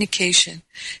communication.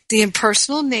 The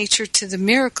impersonal nature to the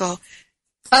miracle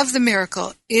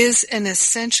is an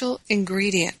essential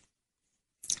ingredient,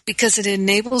 because it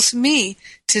enables me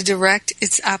to direct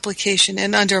its application.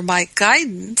 And under my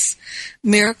guidance,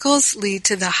 miracles lead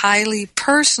to the highly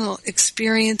personal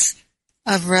experience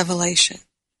of revelation.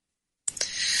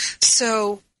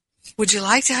 So, would you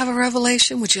like to have a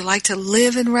revelation? Would you like to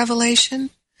live in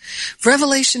revelation?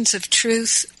 Revelations of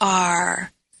truth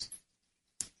are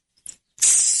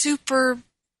super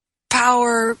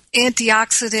power,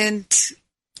 antioxidant,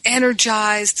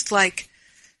 energized, like,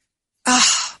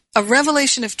 a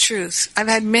revelation of truth. I've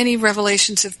had many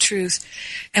revelations of truth.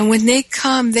 And when they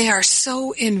come, they are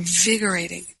so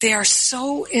invigorating. They are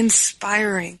so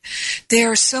inspiring. They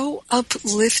are so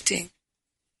uplifting.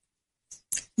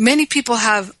 Many people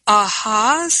have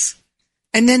ahas,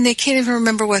 and then they can't even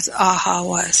remember what aha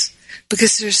was,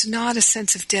 because there's not a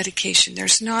sense of dedication.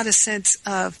 There's not a sense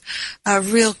of a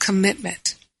real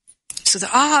commitment. So the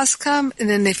ahas come and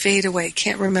then they fade away.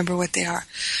 Can't remember what they are.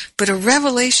 But a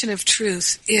revelation of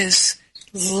truth is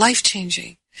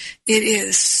life-changing. It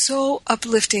is so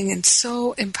uplifting and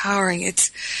so empowering.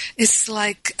 It's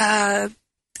like, I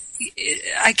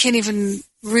can't even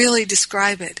really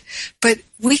describe it. But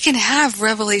we can have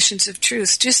revelations of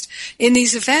truth. Just in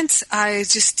these events I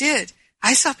just did,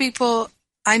 I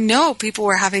know people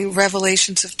were having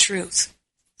revelations of truth.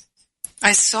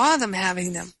 I saw them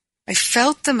having them. I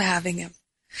felt them having him.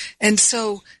 And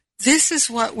so this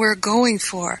is what we're going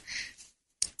for.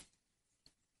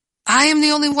 I am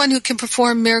the only one who can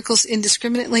perform miracles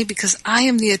indiscriminately because I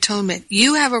am the atonement.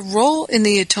 You have a role in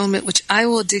the atonement which I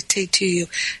will dictate to you.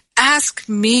 Ask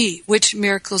me which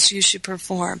miracles you should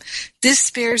perform. This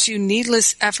spares you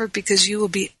needless effort because you will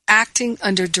be acting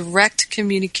under direct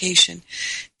communication.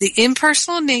 The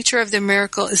impersonal nature of the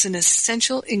miracle is an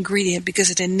essential ingredient because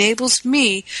it enables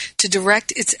me to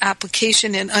direct its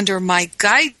application, and under my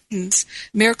guidance,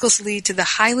 miracles lead to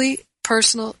the highly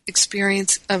personal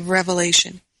experience of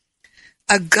revelation.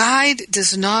 A guide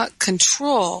does not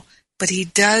control, but he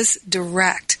does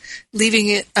direct, leaving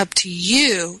it up to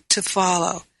you to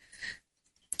follow.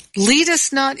 Lead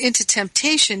us not into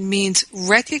temptation means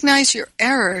recognize your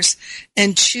errors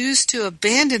and choose to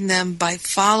abandon them by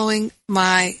following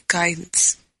my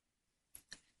guidance.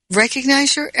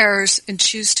 Recognize your errors and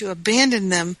choose to abandon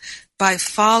them by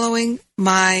following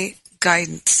my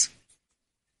guidance.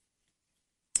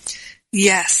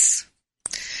 Yes.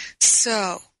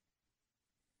 So,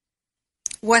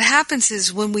 what happens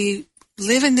is when we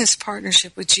live in this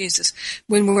partnership with Jesus,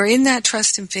 when we're in that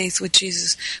trust and faith with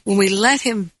Jesus, when we let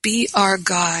him be our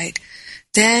guide,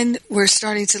 then we're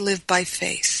starting to live by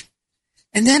faith.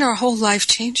 And then our whole life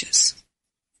changes.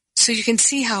 So you can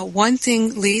see how one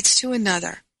thing leads to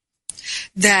another,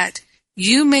 that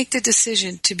you make the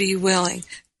decision to be willing,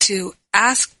 to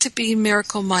ask to be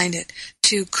miracle-minded,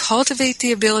 to cultivate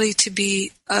the ability to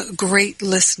be a great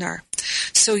listener.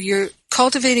 So you're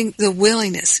cultivating the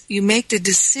willingness. You make the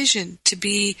decision to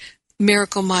be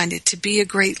miracle-minded, to be a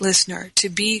great listener, to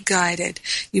be guided.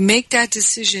 You make that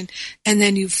decision, and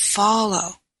then you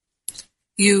follow.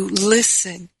 You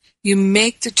listen. You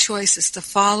make the choices, the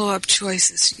follow-up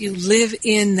choices. You live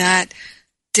in that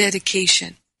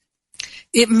dedication.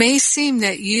 It may seem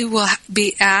that you will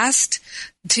be asked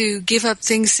to give up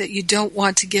things that you don't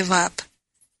want to give up.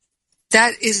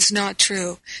 That is not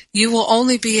true. You will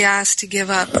only be asked to give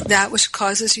up that which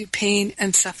causes you pain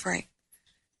and suffering.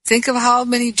 Think of how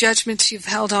many judgments you've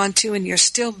held on to and you're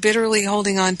still bitterly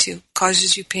holding on to,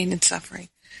 causes you pain and suffering.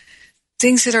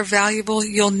 Things that are valuable,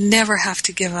 you'll never have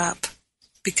to give up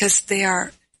because they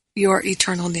are your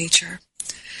eternal nature.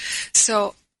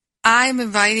 So I'm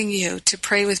inviting you to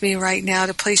pray with me right now,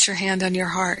 to place your hand on your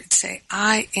heart and say,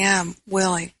 I am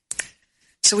willing.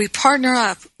 So we partner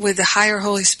up with the higher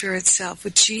Holy Spirit self,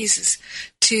 with Jesus,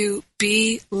 to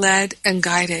be led and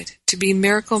guided, to be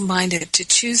miracle-minded, to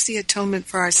choose the atonement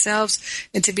for ourselves,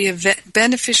 and to be a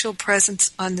beneficial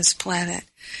presence on this planet.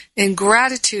 In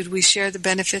gratitude, we share the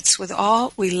benefits with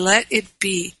all. We let it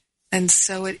be, and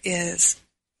so it is.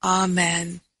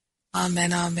 Amen.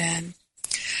 Amen, amen.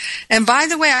 And by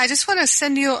the way, I just want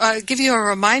to give you a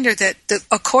reminder that the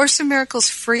A Course in Miracles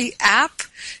free app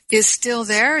is still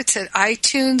there. It's at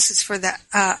iTunes. It's for the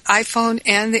iPhone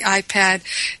and the iPad.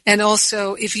 And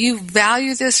also, if you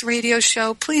value this radio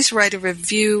show, please write a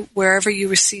review wherever you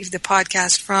receive the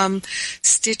podcast from,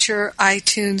 Stitcher,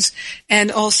 iTunes.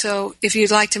 And also, if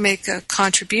you'd like to make a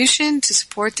contribution to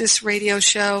support this radio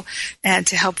show and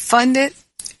to help fund it,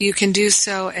 you can do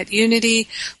so at Unity,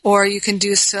 or you can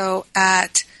do so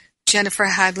at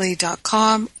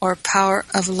JenniferHadley.com or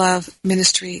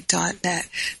PowerOfLoveMinistry.net.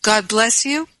 God bless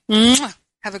you.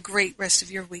 Have a great rest of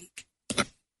your week.